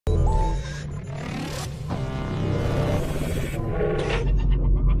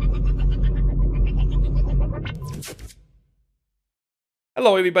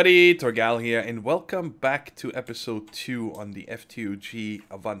Hello everybody, Thorgal here, and welcome back to episode 2 on the ftog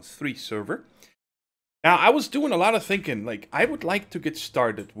Avant 3 server. Now, I was doing a lot of thinking, like, I would like to get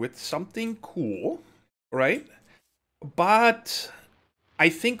started with something cool, right? But I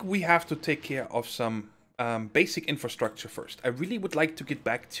think we have to take care of some basic infrastructure first. I really would like to get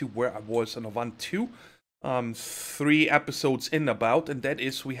back to where I was on Avant 2, 3 episodes in about, and that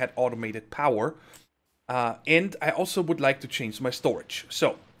is we had automated power. And I also would like to change my storage.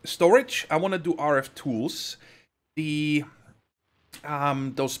 So, storage, I want to do RF tools. The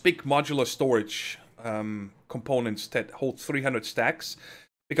those big modular storage components that hold 300 stacks.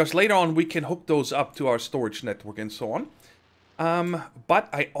 Because later on we can hook those up to our storage network and so on. But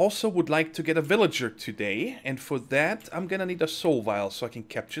I also would like to get a villager today. And for that, I'm going to need a soul vial so I can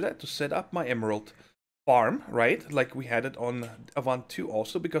capture that to set up my emerald farm, right? Like we had it on Avant 2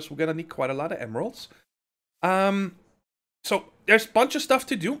 also, because we're going to need quite a lot of emeralds. So there's a bunch of stuff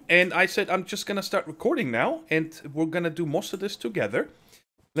to do, and I said I'm just gonna start recording now, and we're gonna do most of this together.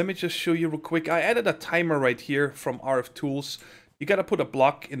 Let me just show you real quick. I added a timer right here from RF Tools. You gotta put a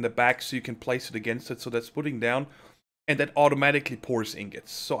block in the back so you can place it against it, so that's putting down, and that automatically pours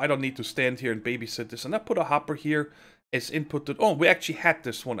ingots. So I don't need to stand here and babysit this. And I put a hopper here as input to, oh, we actually had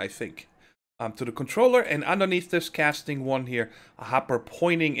this one, I think, to the controller, and underneath this casting one here, a hopper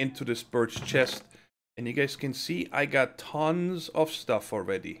pointing into this birch chest. And you guys can see I got tons of stuff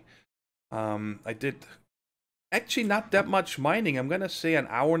already. I did actually not that much mining. I'm gonna say an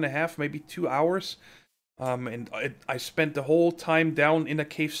hour and a half, maybe 2 hours. And I spent the whole time down in a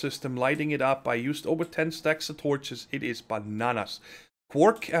cave system lighting it up. I used over 10 stacks of torches. It is bananas.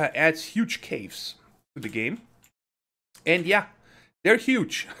 Quark adds huge caves to the game. And yeah, they're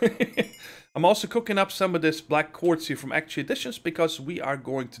huge. I'm also cooking up some of this black quartz here from Actual Editions, because we are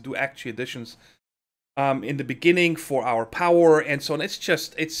going to do Actual Editions in the beginning for our power and so on.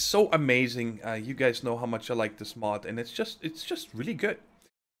 It's so amazing. You guys know how much I like this mod, and it's just really good.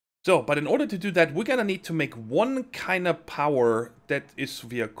 So, but in order to do that, we're gonna need to make one kind of power that is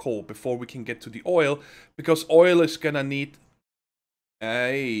via coal before we can get to the oil, because oil is gonna need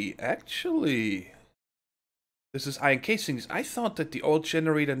actually, this is iron casings. I thought that the oil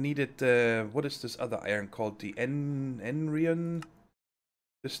generator needed what is this other iron called? The Enrian?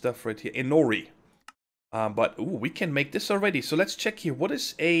 This stuff right here, Enori. But ooh, we can make this already. So let's check here. What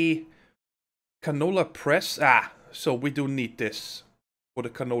is a canola press? So we do need this for the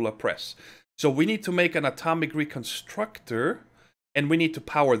canola press. So we need to make an atomic reconstructor, and we need to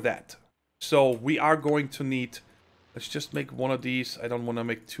power that. So we are going to need, let's just make one of these. I don't want to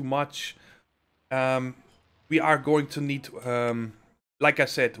make too much. We are going to need, like I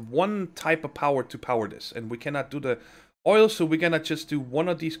said, one type of power to power this. And we cannot do the oil, so we're gonna just do one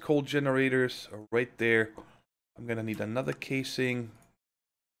of these coal generators right there. I'm gonna need another casing,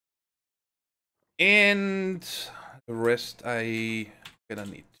 and the rest I gonna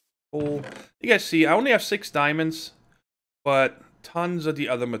need coal. You guys see, I only have 6 diamonds, but tons of the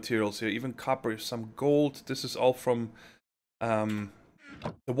other materials here, even copper, some gold. This is all from the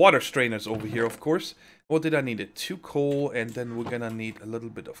water strainers over here, of course. What did I need? 2 coal, and then we're gonna need a little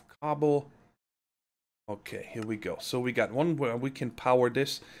bit of cobble. Okay, here we go. So we got one where we can power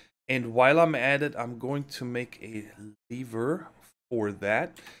this. And while I'm at it, I'm going to make a lever for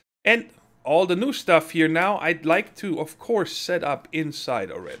that. And all the new stuff here now, I'd like to, of course, set up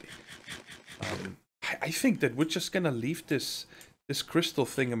inside already. I think that we're just going to leave this crystal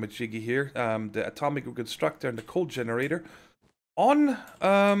thingamajiggy here, the atomic reconstructor and the coal generator, on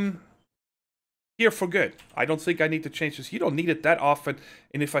here for good. I don't think I need to change this. You don't need it that often.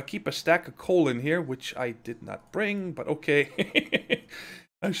 And if I keep a stack of coal in here, which I did not bring, but okay.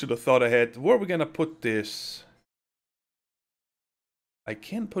 I should have thought ahead. Where are we going to put this? I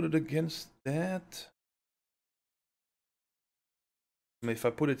can put it against that. If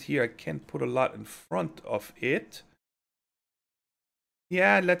I put it here, I can't put a lot in front of it.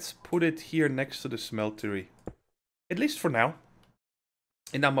 Yeah, let's put it here next to the smeltery. At least for now.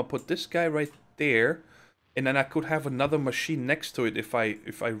 And I'm going to put this guy right there, and then I could have another machine next to it if I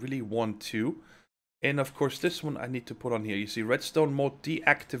really want to. And of course this one I need to put on here. You see, redstone mode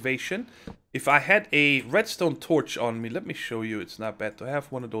deactivation. If I had a redstone torch on me, let me show you, it's not bad to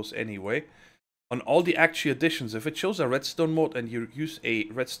have one of those anyway. On all the Actual Editions, if it shows a redstone mode and you use a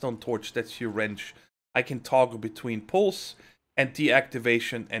redstone torch, that's your wrench. I can toggle between pulse and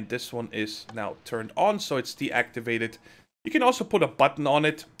deactivation, and this one is now turned on, so it's deactivated. You can also put a button on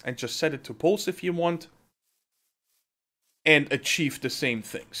it and just set it to pulse if you want, and achieve the same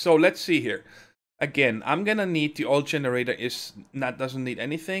thing. So let's see here. Again, I'm gonna need the oil generator doesn't need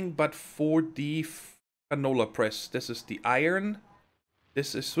anything, but for the canola press, this is the iron.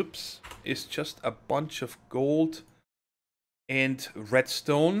 This is, whoops, is just a bunch of gold and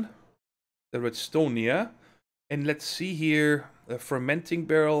redstone. The redstonia. And let's see here, the fermenting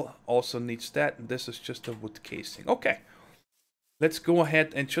barrel also needs that. And this is just a wood casing. Okay. Let's go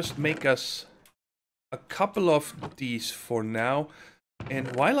ahead and just make us a couple of these for now.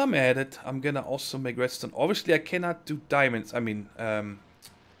 And while I'm at it, I'm gonna also make redstone. Obviously, I cannot do diamonds. I mean,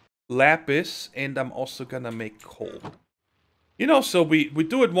 lapis. And I'm also gonna make coal. You know, so we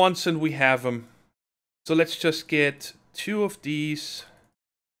do it once and we have them. So let's just get 2 of these.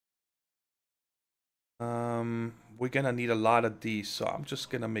 We're gonna need a lot of these, so I'm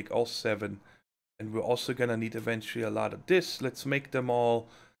just gonna make all 7. And we're also gonna need eventually a lot of this. Let's make them all.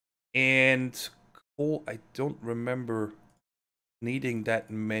 And coal, I don't remember needing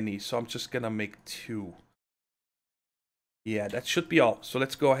that many, so I'm just gonna make 2. Yeah, that should be all. So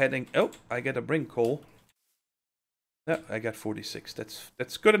let's go ahead and, oh, I gotta bring coal. Yeah, I got 46.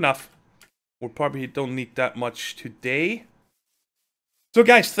 That's good enough. We probably don't need that much today. So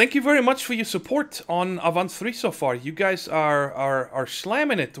guys, thank you very much for your support on Avant 3 so far. You guys are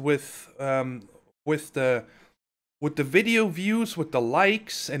slamming it with the video views, with the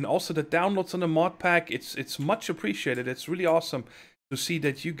likes, and also the downloads on the mod pack. It's much appreciated. It's really awesome to see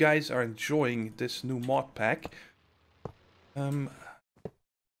that you guys are enjoying this new mod pack. 3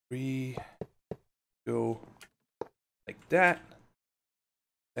 go like that.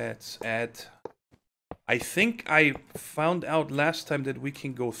 Let's add. I think I found out last time that we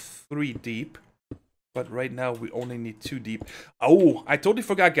can go 3 deep. But right now we only need 2 deep. Oh, I totally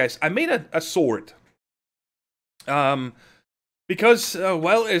forgot, guys. I made a sword. Because,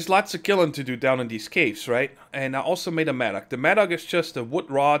 well, there's lots of killing to do down in these caves, right? And I also made a mattock. The mattock is just a wood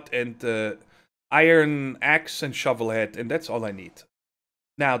rod and the iron axe and shovel head. And that's all I need.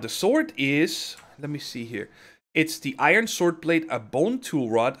 Now, the sword is... Let me see here. It's the iron sword blade, a bone tool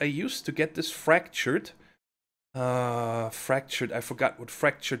rod I used to get this fractured. Fractured. I forgot what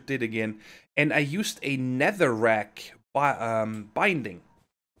fractured did again. And I used a netherrack binding.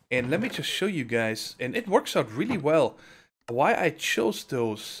 And let me just show you guys. And it works out really well. Why I chose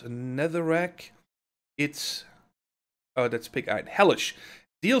those. Netherrack. It's... Oh, that's pig iron. Hellish.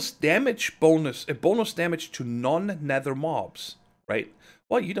 Deals damage bonus damage to non-nether mobs. Right?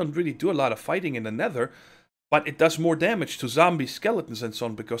 Well, you don't really do a lot of fighting in the nether. But it does more damage to zombie skeletons and so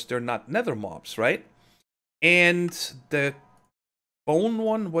on. Because they're not nether mobs, right? And the bone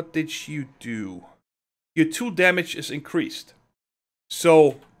one, what did you do? Your tool damage is increased.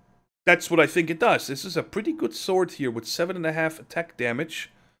 So, that's what I think it does. This is a pretty good sword here with 7.5 attack damage.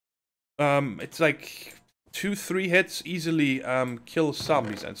 It's like 2-3 hits easily kill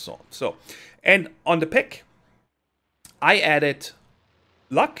zombies and so on. So, and on the pick, I added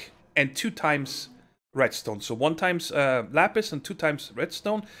luck and 2 times redstone. So 1 times lapis and 2 times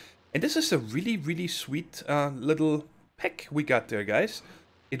redstone. And this is a really, really sweet little pick we got there, guys.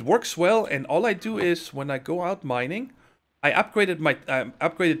 It works well, and all I do is, when I go out mining, I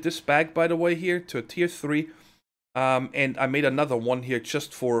upgraded this bag, by the way, here to a tier 3. And I made another one here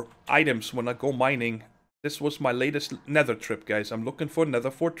just for items when I go mining. This was my latest nether trip, guys. I'm looking for a nether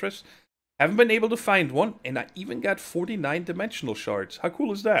fortress. Haven't been able to find one, and I even got 49 dimensional shards. How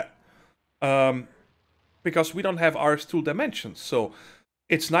cool is that? Because we don't have RS2 dimensions, so...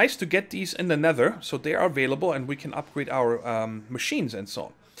 It's nice to get these in the nether, so they are available and we can upgrade our machines and so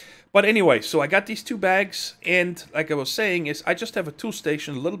on. But anyway, so I got these 2 bags, and like I was saying, is I just have a tool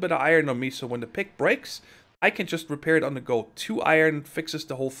station, a little bit of iron on me, so when the pick breaks, I can just repair it on the go. 2 iron fixes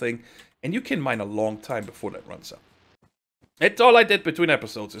the whole thing, and you can mine a long time before that runs out. That's all I did between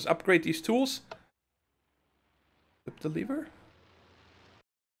episodes, is upgrade these tools. Flip the lever.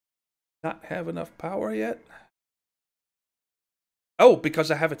 Not have enough power yet. Oh, because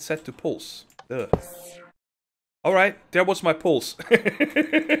I have it set to pulse. Ugh. Alright, there was my pulse.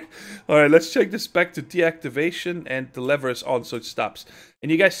 Alright, let's check this back to deactivation, and the lever is on, so it stops.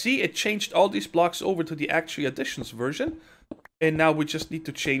 And you guys see, it changed all these blocks over to the actual additions version. And now we just need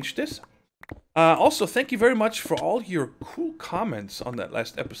to change this. Also, thank you very much for all your cool comments on that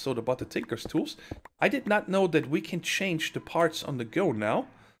last episode about the Tinker's Tools. I did not know that we can change the parts on the go now.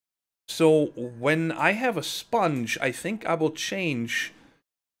 So, when I have a sponge, I think I will change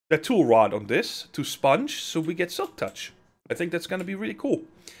the tool rod on this to sponge, so we get silk touch. I think that's going to be really cool.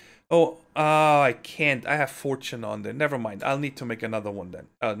 Oh, I can't. I have fortune on there. Never mind. I'll need to make another one then.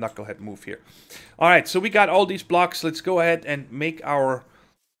 Knucklehead move here. Alright, so we got all these blocks. Let's go ahead and make our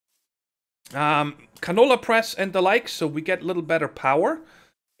canola press and the like, so we get a little better power.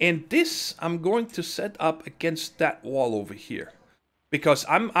 And this, I'm going to set up against that wall over here. Because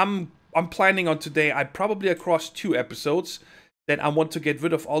I'm planning on today, probably across 2 episodes, Then I want to get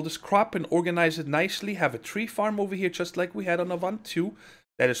rid of all this crap and organize it nicely. Have a tree farm over here just like we had on Avant 2.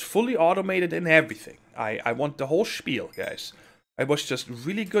 That is fully automated and everything. I want the whole spiel, guys. I was just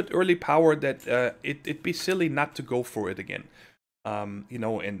really good early power that it'd be silly not to go for it again. You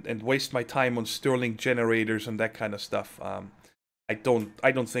know, and waste my time on Stirling generators and that kind of stuff. I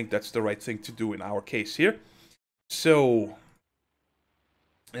don't think that's the right thing to do in our case here. So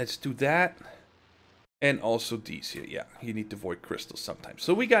let's do that. And also these here. Yeah, you need the void crystals sometimes.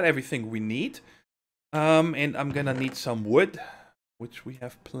 So we got everything we need. And I'm gonna need some wood, which we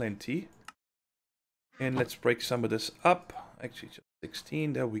have plenty. And let's break some of this up. Actually, just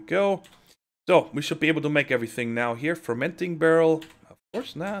 16. There we go. So we should be able to make everything now here. Fermenting barrel. Of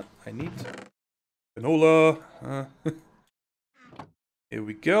course not. I need canola. Here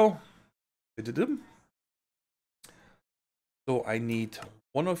we go. So I need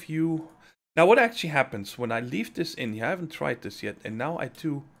one of you. Now what actually happens when I leave this in here? I haven't tried this yet. And now I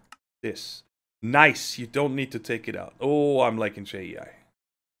do this. Nice. You don't need to take it out. Oh, I'm liking JEI.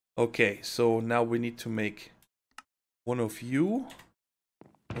 Okay, so now we need to make one of you.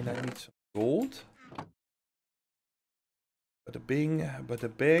 And I need some gold. Bada bing,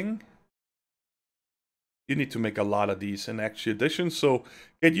 bada bang. You need to make a lot of these in actual addition, so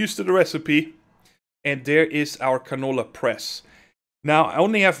get used to the recipe. And there is our canola press. Now, I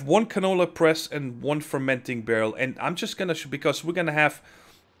only have one canola press and one fermenting barrel. And I'm just gonna, because we're gonna have...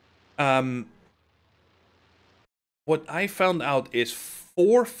 what I found out is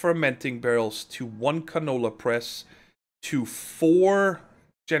 4 fermenting barrels to 1 canola press to 4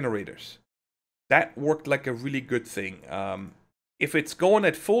 generators. That worked like a really good thing. If it's going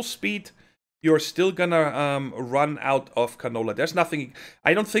at full speed, you're still gonna run out of canola. There's nothing...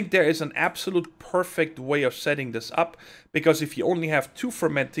 I don't think there is an absolute perfect way of setting this up, because if you only have 2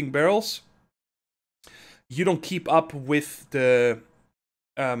 fermenting barrels, you don't keep up with the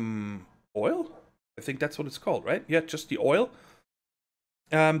oil? I think that's what it's called, right? Yeah, just the oil.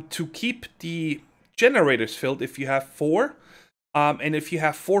 To keep the generators filled, if you have 4, and if you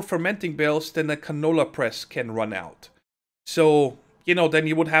have 4 fermenting barrels, then the canola press can run out. So... you know, then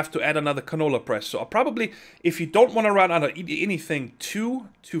you would have to add another canola press. So probably, if you don't want to run out of anything, 2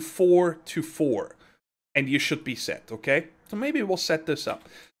 to 4 to 4. And you should be set, okay? So maybe we'll set this up.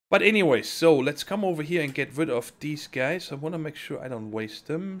 But anyway, so let's come over here and get rid of these guys. I want to make sure I don't waste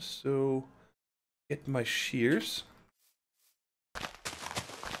them. So, get my shears.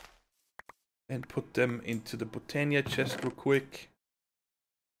 And put them into the Botania chest real quick.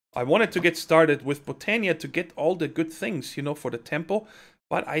 I wanted to get started with Botania to get all the good things, you know, for the temple.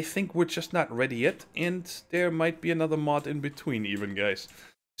 But I think we're just not ready yet. And there might be another mod in between even, guys.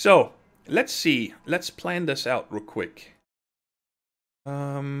 So, let's see. Let's plan this out real quick.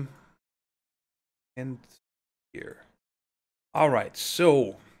 And here. Alright,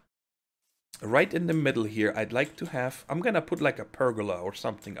 so... right in the middle here, I'd like to have... I'm gonna put like a pergola or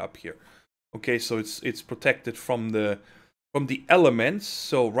something up here. Okay, so it's protected from the elements.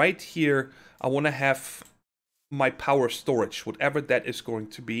 So right here, I want to have my power storage, whatever that is going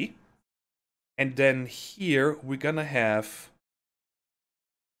to be. And then here, we're going to have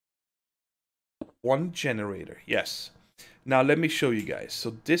 1 generator. Yes. Now, let me show you guys.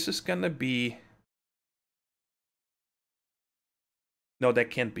 So this is going to be... no,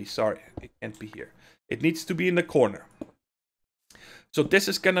 that can't be. Sorry. It can't be here. It needs to be in the corner. So this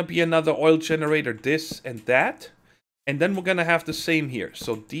is going to be another oil generator, this and that. And then we're going to have the same here.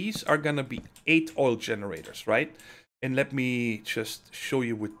 So these are going to be 8 oil generators, right? And let me just show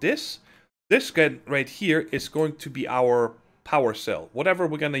you with this. This guy right here is going to be our power cell. Whatever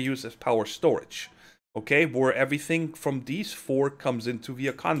we're going to use as power storage. Okay, where everything from these 4 comes into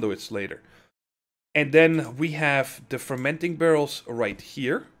via conduits later. And then we have the fermenting barrels right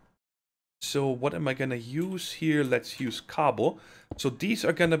here. So what am I going to use here? Let's use cobble. So these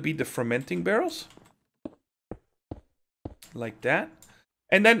are going to be the fermenting barrels. Like that.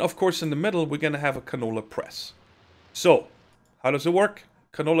 And then, of course, in the middle, we're going to have a canola press. So, how does it work?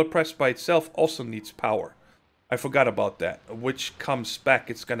 Canola press by itself also needs power. I forgot about that. Which comes back.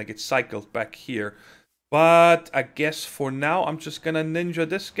 It's going to get cycled back here. But I guess for now, I'm just going to ninja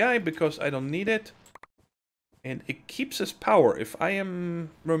this guy because I don't need it. And it keeps his power, if I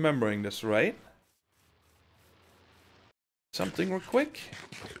am remembering this right. Something real quick.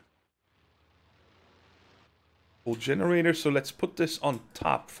 Full generator, so let's put this on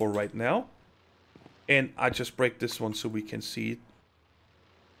top for right now. And I just break this one so we can see it.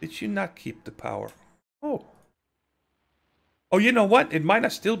 Did you not keep the power? Oh. Oh, you know what? It might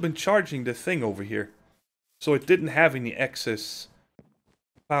have still been charging the thing over here. So it didn't have any excess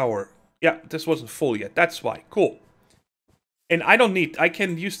power. Yeah, this wasn't full yet. That's why. Cool. And I don't need, I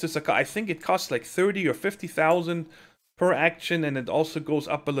can use this, I think it costs like 30 or 50,000 per action, and it also goes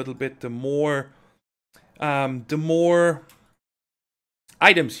up a little bit the more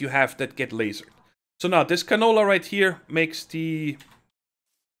items you have that get lasered. So now this canola right here makes the,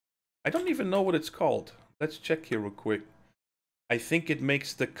 I don't even know what it's called. Let's check here real quick. I think it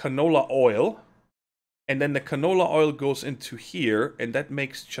makes the canola oil, and then the canola oil goes into here, and that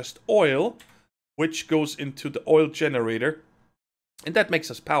makes just oil, which goes into the oil generator, and that makes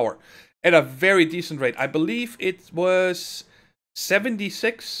us power at a very decent rate. I believe it was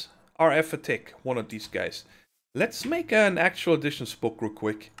 76 RF a tick, one of these guys. Let's make an actual additions book real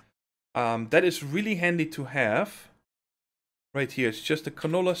quick. That is really handy to have. Right here, it's just a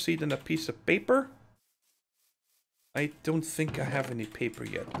canola seed and a piece of paper. I don't think I have any paper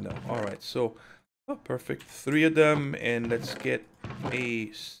yet. No. Alright, so, oh, perfect. 3 of them, and let's get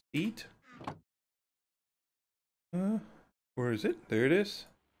a seed. Where is it? There it is.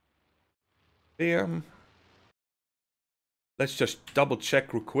 Bam. Let's just double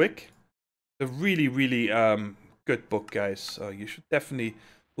check real quick. A really, really good book, guys. You should definitely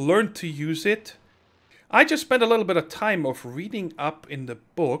learn to use it. I just spent a little bit of time of reading up in the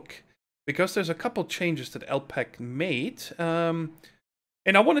book because there's a couple changes that LPAC made. And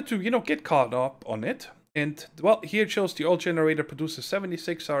I wanted to, you know, get caught up on it. And, well, here it shows the oil generator produces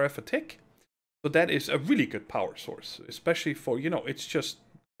 76 RF a tick. So that is a really good power source, especially for, you know, it's just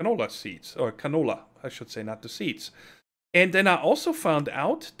canola seeds, or canola, I should say, not the seeds. And then I also found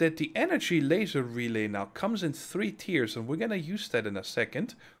out that the energy laser relay now comes in 3 tiers, and we're going to use that in a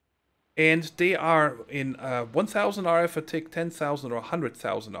second. And they are in 1,000 RF a tick, 10,000 or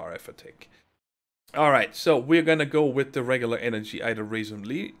 100,000 RF a tick. Alright, so we're going to go with the regular energy either laser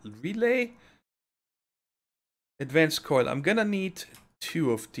relay. Advanced coil. I'm going to need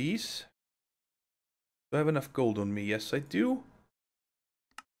 2 of these. Do I have enough gold on me? Yes, I do.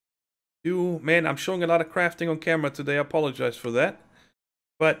 Man, I'm showing a lot of crafting on camera today. I apologize for that.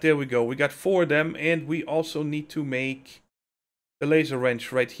 But there we go. We got 4 of them. And we also need to make the laser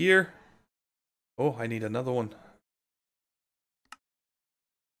wrench right here. Oh, I need another one.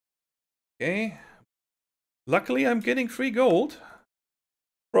 Okay. Luckily, I'm getting free gold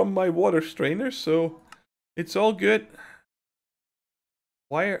from my water strainer, so it's all good.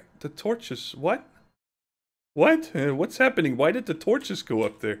 Why are the torches? What? What? What's happening? Why did the torches go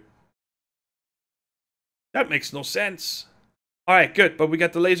up there? That makes no sense. Alright, good. But we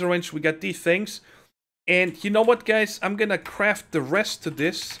got the laser wrench. We got these things. And you know what, guys? I'm going to craft the rest of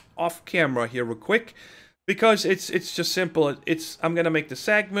this off camera here real quick. Because it's just simple. I'm going to make the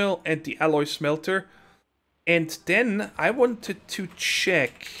sag mill and the alloy smelter. And then I wanted to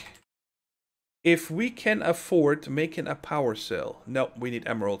check if we can afford making a power cell. No, we need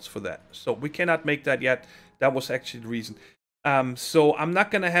emeralds for that. So we cannot make that yet. That was actually the reason. So I'm not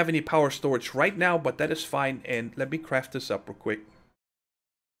going to have any power storage right now, but that is fine. And let me craft this up real quick.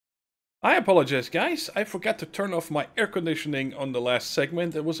 I apologize, guys. I forgot to turn off my air conditioning on the last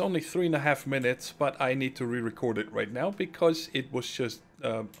segment. It was only 3.5 minutes, but I need to re-record it right now because it was just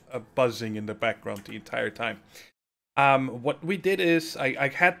a buzzing in the background the entire time. What we did is I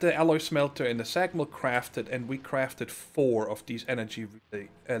had the alloy smelter and the sag mill crafted, and we crafted 4 of these energy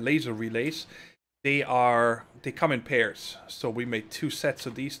laser relays. They come in pairs, so we made 2 sets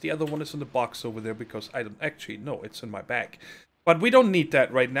of these. The other one is in the box over there because I don't actually know, it's in my bag. But we don't need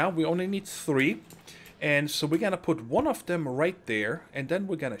that right now. We only need 3. And so we're going to put one of them right there. And then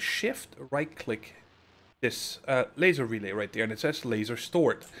we're going to shift right click this laser relay right there. And it says laser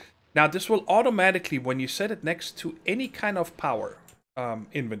stored. Now this will automatically, when you set it next to any kind of power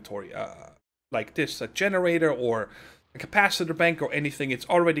inventory, like this, a generator or a capacitor bank or anything, it's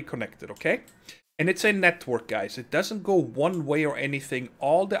already connected, okay? And it's a network, guys. It doesn't go one way or anything.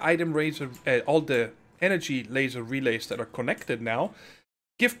 All the all the energy laser relays that are connected now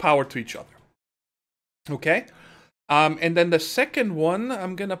give power to each other. Okay? And then the second one,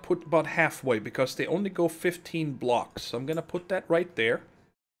 I'm going to put about halfway because they only go 15 blocks. So I'm going to put that right there.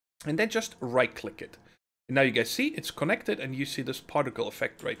 And then just right click it. And now you guys see it's connected and you see this particle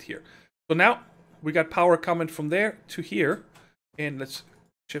effect right here. So now we got power coming from there to here. And let's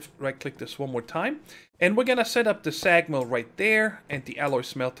shift right click this one more time. And we're going to set up the sag mill right there and the alloy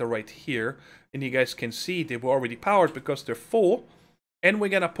smelter right here. And you guys can see they were already powered because they're full. And we're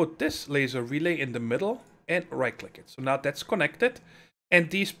going to put this laser relay in the middle and right click it. So now that's connected. And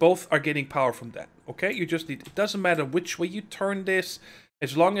these both are getting power from that. Okay, you just need, it doesn't matter which way you turn this.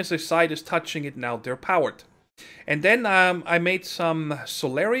 As long as the side is touching it, now they're powered. And then I made some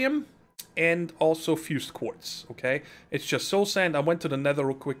solarium and also fused quartz. Okay, it's just soul sand. I went to the nether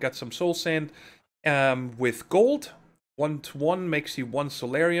real quick, got some soul sand with gold. 1 to 1 makes you 1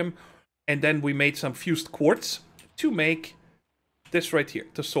 solarium. And then we made some fused quartz to make this right here,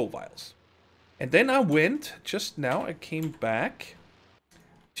 the soul vials. And then I went, just now I came back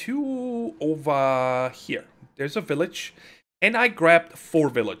to over here. There's a village. And I grabbed 4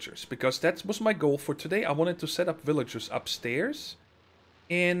 villagers, because that was my goal for today. I wanted to set up villagers upstairs.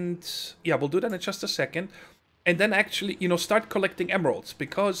 And yeah, we'll do that in just a second. And then actually, you know, start collecting emeralds,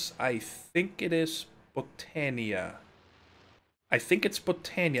 because I think it is Botania. I think it's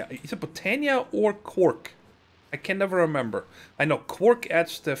Botania. Is it Botania or Quark? I can never remember. I know Quark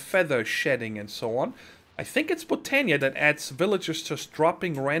adds the feather shedding and so on. I think it's Botania that adds villagers just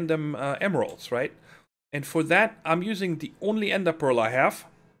dropping random emeralds, right? And for that, I'm using the only ender pearl I have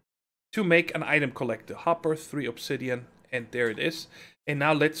to make an item collector. Hopper, 3 obsidian, and there it is. And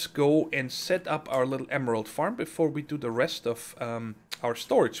now let's go and set up our little emerald farm before we do the rest of our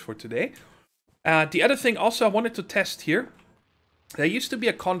storage for today. The other thing also I wanted to test here. There used to be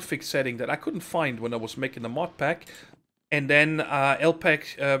a config setting that I couldn't find when I was making the mod pack. And then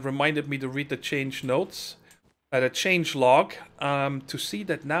LPack reminded me to read the change notes. The change log, to see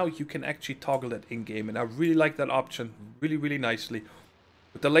that now you can actually toggle it in-game. And I really like that option, really, really nicely.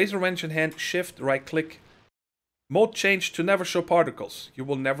 With the laser wrench in hand, shift, right click. Mode change to never show particles. You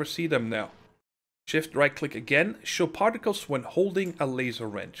will never see them now. Shift, right click again. Show particles when holding a laser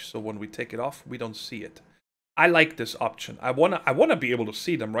wrench. So when we take it off, we don't see it. I like this option. I wanna be able to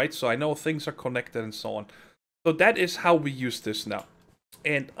see them, right? So I know things are connected and so on. So that is how we use this now.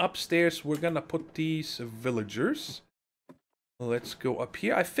 And upstairs, we're gonna put these villagers. Let's go up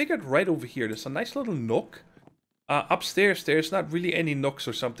here. I figured right over here, there's a nice little nook. Upstairs, there's not really any nooks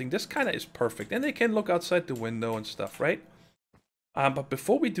or something. This kind of is perfect. And they can look outside the window and stuff, right? But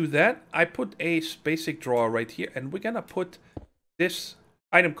before we do that, I put a basic drawer right here. And we're gonna put this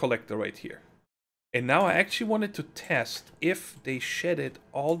item collector right here. And now I actually wanted to test if they shed it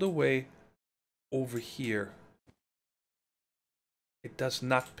all the way over here. It does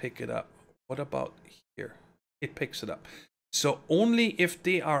not pick it up. What about here? It picks it up. So only if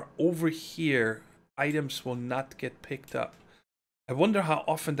they are over here, items will not get picked up. I wonder how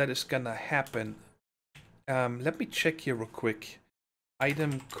often that is gonna happen. Let me check here real quick.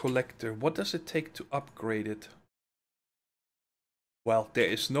 Item collector. What does it take to upgrade it? Well, there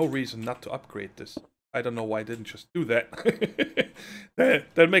is no reason not to upgrade this. I don't know why I didn't just do that.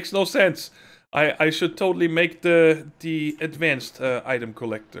 that makes no sense. I should totally make the advanced item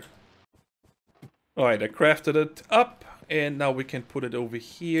collector. Alright, I crafted it up. And now we can put it over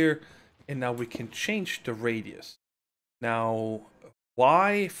here. And now we can change the radius. Now,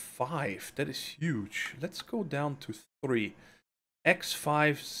 why 5? That is huge. Let's go down to 3.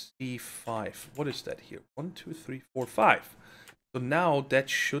 X5, Z5. What is that here? 1, 2, 3, 4, 5. So now that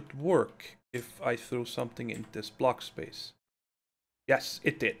should work if I throw something in this block space. Yes,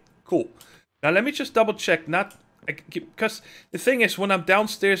 it did. Cool. Now let me just double check. Because the thing is, when I'm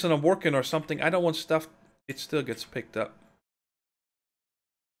downstairs and I'm working or something, I don't want stuff. It still gets picked up.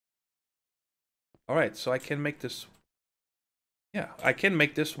 Alright, so I can make this. Yeah, I can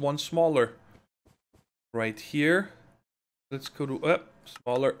make this one smaller. Right here. Let's go to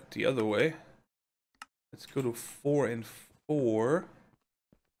smaller the other way. Let's go to 4 and 4.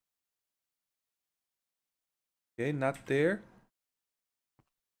 Okay, not there.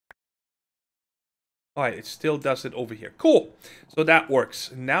 Alright, it still does it over here. Cool! So that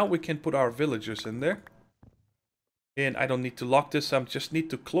works. Now we can put our villagers in there. And I don't need to lock this. I just need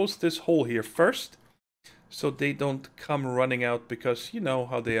to close this hole here first. So they don't come running out, because you know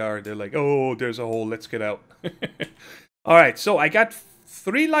how they are. They're like, oh, there's a hole. Let's get out. Alright, so I got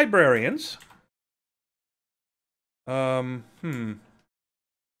 3 librarians. I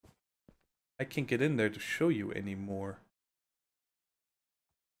can't get in there to show you anymore.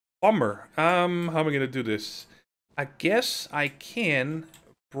 Bummer. How am I going to do this? I guess I can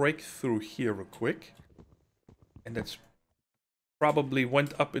break through here real quick. And that's probably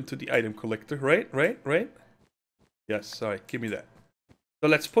went up into the item collector. Right? Yes, sorry. Give me that. So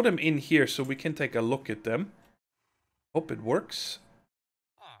let's put them in here so we can take a look at them. Hope it works.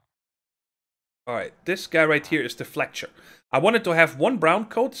 Alright, this guy right here is the Fletcher. I wanted to have 1 brown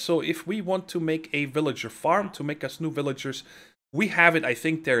coat, so if we want to make a villager farm to make us new villagers, we have it. I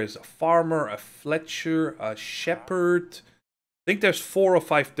think there is a farmer, a Fletcher, a shepherd. I think there's 4 or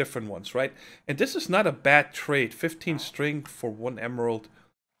 5 different ones, right? And this is not a bad trade. 15 string for 1 emerald.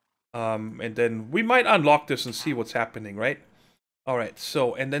 And then we might unlock this and see what's happening, right? Alright,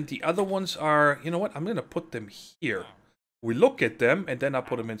 so, and then the other ones are, you know what? I'm going to put them here. We look at them, and then I'll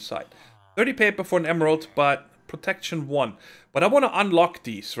put them inside. 30 paper for an emerald, but protection 1. But I want to unlock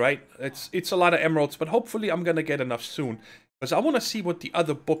these, right? It's a lot of emeralds, but hopefully I'm going to get enough soon. Because I want to see what the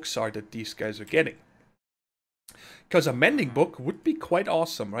other books are that these guys are getting. Because a mending book would be quite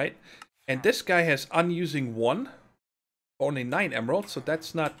awesome, right? And this guy has unusing 1. Only 9 emeralds, so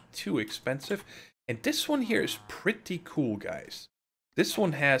that's not too expensive. And this one here is pretty cool, guys. This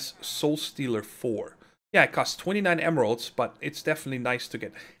one has Soul Stealer 4. Yeah, it costs 29 emeralds, but it's definitely nice to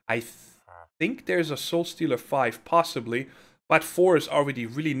get. I think there's a Soul Stealer 5, possibly. But 4 is already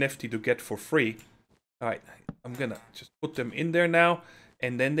really nifty to get for free. Alright, I'm gonna just put them in there now.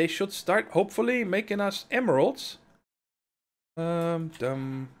 And then they should start, hopefully, making us emeralds.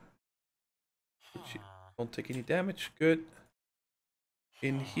 Don't take any damage. Good.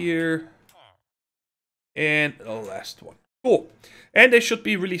 In here. And the last one. Cool. And they should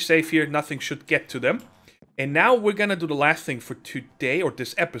be really safe here. Nothing should get to them. And now we're gonna do the last thing for today, or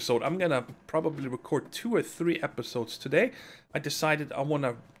this episode. I'm gonna probably record 2 or 3 episodes today. I decided I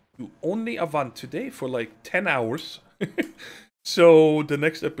wanna do only Avant today for like 10 hours. So the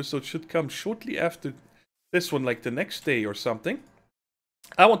next episode should come shortly after this one, like the next day or something.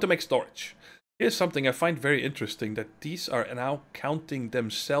 I want to make storage. Here's something I find very interesting, that these are now counting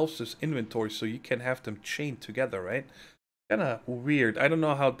themselves as inventory, so you can have them chained together, right? Kinda weird. I don't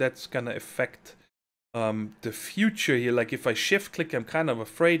know how that's gonna affect the future here. Like if I shift click, I'm kind of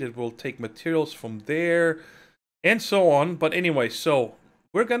afraid it will take materials from there and so on. But anyway, so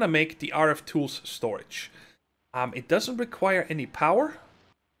we're gonna make the RF tools storage. It doesn't require any power.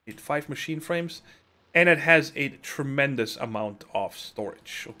 It's 5 machine frames, and it has a tremendous amount of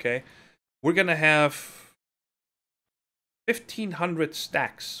storage. Okay, we're gonna have 1,500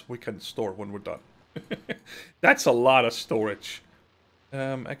 stacks we can store when we're done. That's a lot of storage.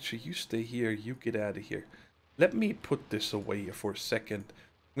 Actually, you stay here, you get out of here. Let me put this away here for a second.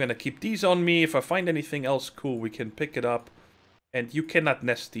 I'm gonna keep these on me. If I find anything else cool, we can pick it up. And you cannot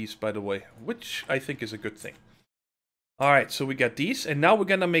nest these, by the way, which I think is a good thing. Alright, so we got these, and now we're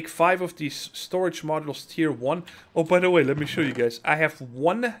gonna make 5 of these storage modules tier 1. Oh, by the way, let me show you guys. I have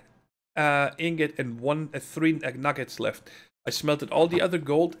 1 ingot and 3 nuggets left. I smelted all the other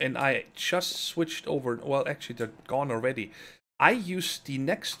gold, and I just switched over. Well, actually, they're gone already. I used the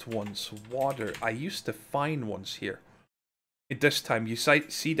next ones, water. I used the fine ones here. This time, you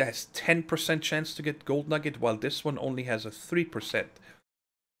see that has 10% chance to get gold nugget, while this one only has a 3%.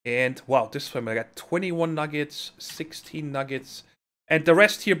 And, wow, this time I got 21 nuggets, 16 nuggets. And the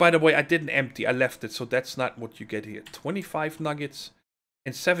rest here, by the way, I didn't empty. I left it, so that's not what you get here. 25 nuggets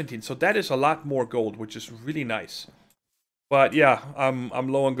and 17. So that is a lot more gold, which is really nice. But, yeah, I'm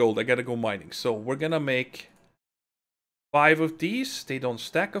low on gold. I gotta go mining. So we're gonna make 5 of these. They don't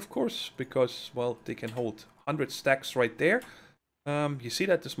stack, of course, because, well, they can hold 100 stacks right there. You see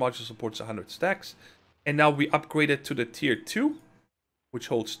that this module supports 100 stacks. And now we upgrade it to the tier 2. Which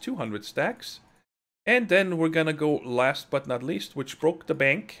holds 200 stacks. And then we're gonna go last but not least, which broke the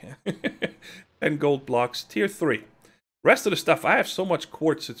bank. 10 gold blocks, tier 3. Rest of the stuff, I have so much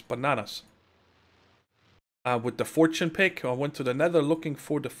quartz, it's bananas. With the fortune pick, I went to the nether looking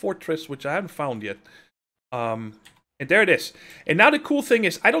for the fortress, which I haven't found yet. And there it is. And now the cool thing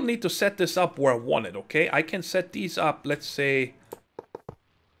is, I don't need to set this up where I want it, okay? I can set these up, let's say,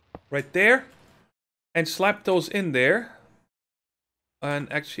 right there. And slap those in there.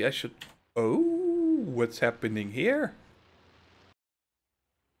 And actually, I should... Oh, what's happening here?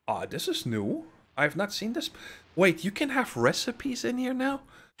 Ah, this is new. I have not seen this. Wait, you can have recipes in here now?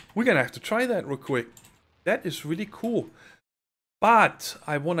 We're gonna have to try that real quick. That is really cool. But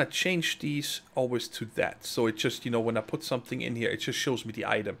I want to change these always to that. So it just, you know, when I put something in here, it just shows me the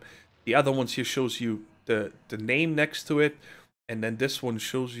item. The other ones here shows you the name next to it. And then this one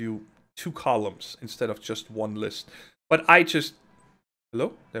shows you 2 columns instead of just 1 list. But I just...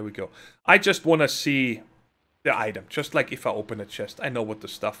 Hello? There we go. I just want to see the item. Just like if I open a chest, I know what the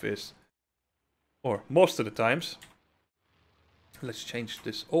stuff is. Or most of the times. Let's change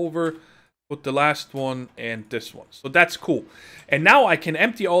this over. Put the last one and this one. So that's cool. And now I can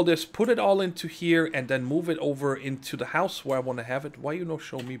empty all this, put it all into here, and then move it over into the house where I want to have it. Why you no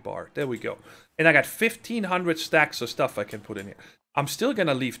show me bar? There we go. And I got 1,500 stacks of stuff I can put in here. I'm still going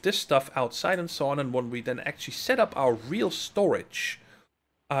to leave this stuff outside and so on. And when we then actually set up our real storage...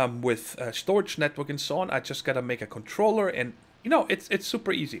 with storage network and so on, I just gotta make a controller, and you know, it's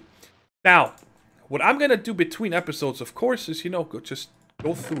super easy. Now, what I'm gonna do between episodes, of course, is, you know, just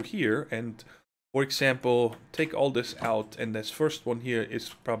go through here and, for example, take all this out, and this first one here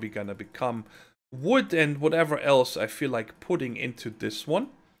is probably gonna become wood and whatever else I feel like putting into this one.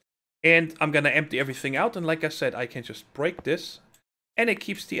 And I'm gonna empty everything out, and like I said, I can just break this, and it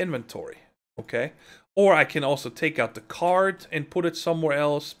keeps the inventory. okay? Or I can also take out the card and put it somewhere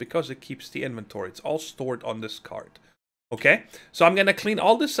else because it keeps the inventory. It's all stored on this card, okay? So I'm gonna clean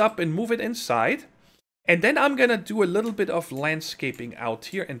all this up and move it inside. And then I'm gonna do a little bit of landscaping out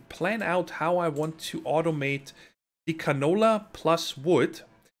here and plan out how I want to automate the canola plus wood.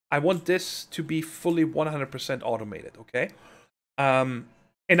 I want this to be fully 100% automated, okay?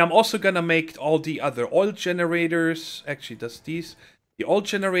 And I'm also gonna make all the other oil generators. Actually, the oil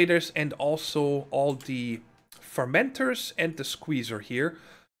generators and also all the fermenters and the squeezer here.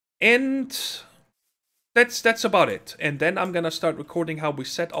 And that's about it. And then I'm gonna start recording how we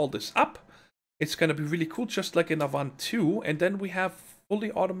set all this up. It's gonna be really cool, just like in Avant 2. And then we have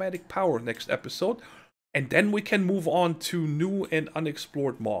fully automatic power next episode. And then we can move on to new and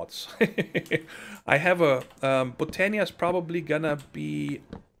unexplored mods. I have a... Botania is probably gonna be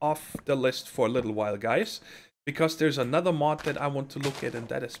off the list for a little while, guys. Because there's another mod that I want to look at, and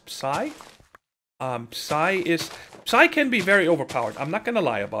that is Psy. Psy can be very overpowered. I'm not gonna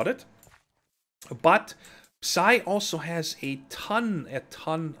lie about it. But Psy also has a ton,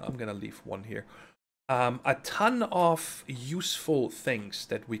 I'm gonna leave one here. A ton of useful things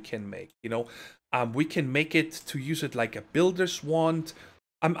that we can make, you know. We can make it to use it like a builder's wand.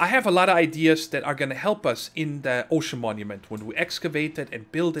 I have a lot of ideas that are going to help us in the ocean monument when we excavate it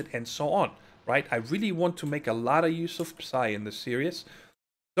and build it and so on, right? I really want to make a lot of use of Psy in this series.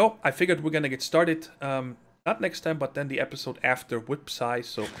 So I figured we're going to get started, not next time, but then the episode after with Psy.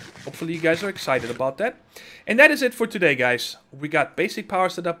 So hopefully you guys are excited about that. And that is it for today, guys. We got basic power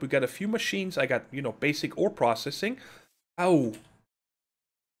setup. We got a few machines. I got, you know, basic ore processing. Oh.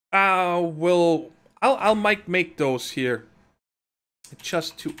 I'll make those here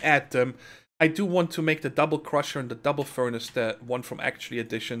just to add them. I do want to make the double crusher and the double furnace, the one from Actually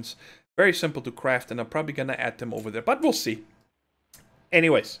Additions. Very simple to craft, and I'm probably gonna add them over there, but we'll see.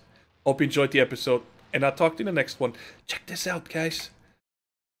 Anyways, hope you enjoyed the episode, and I'll talk to you in the next one. Check this out, guys.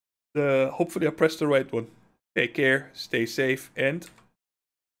 Hopefully I pressed the right one. Take care, stay safe, and...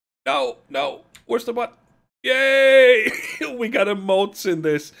 No, where's the button? Yay! We got emotes in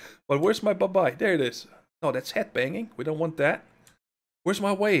this. But where's my bye-bye? There it is. No, that's headbanging. We don't want that. Where's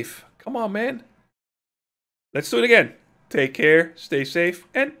my wave? Come on, man. Let's do it again. Take care, stay safe,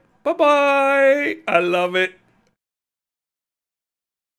 and bye-bye! I love it.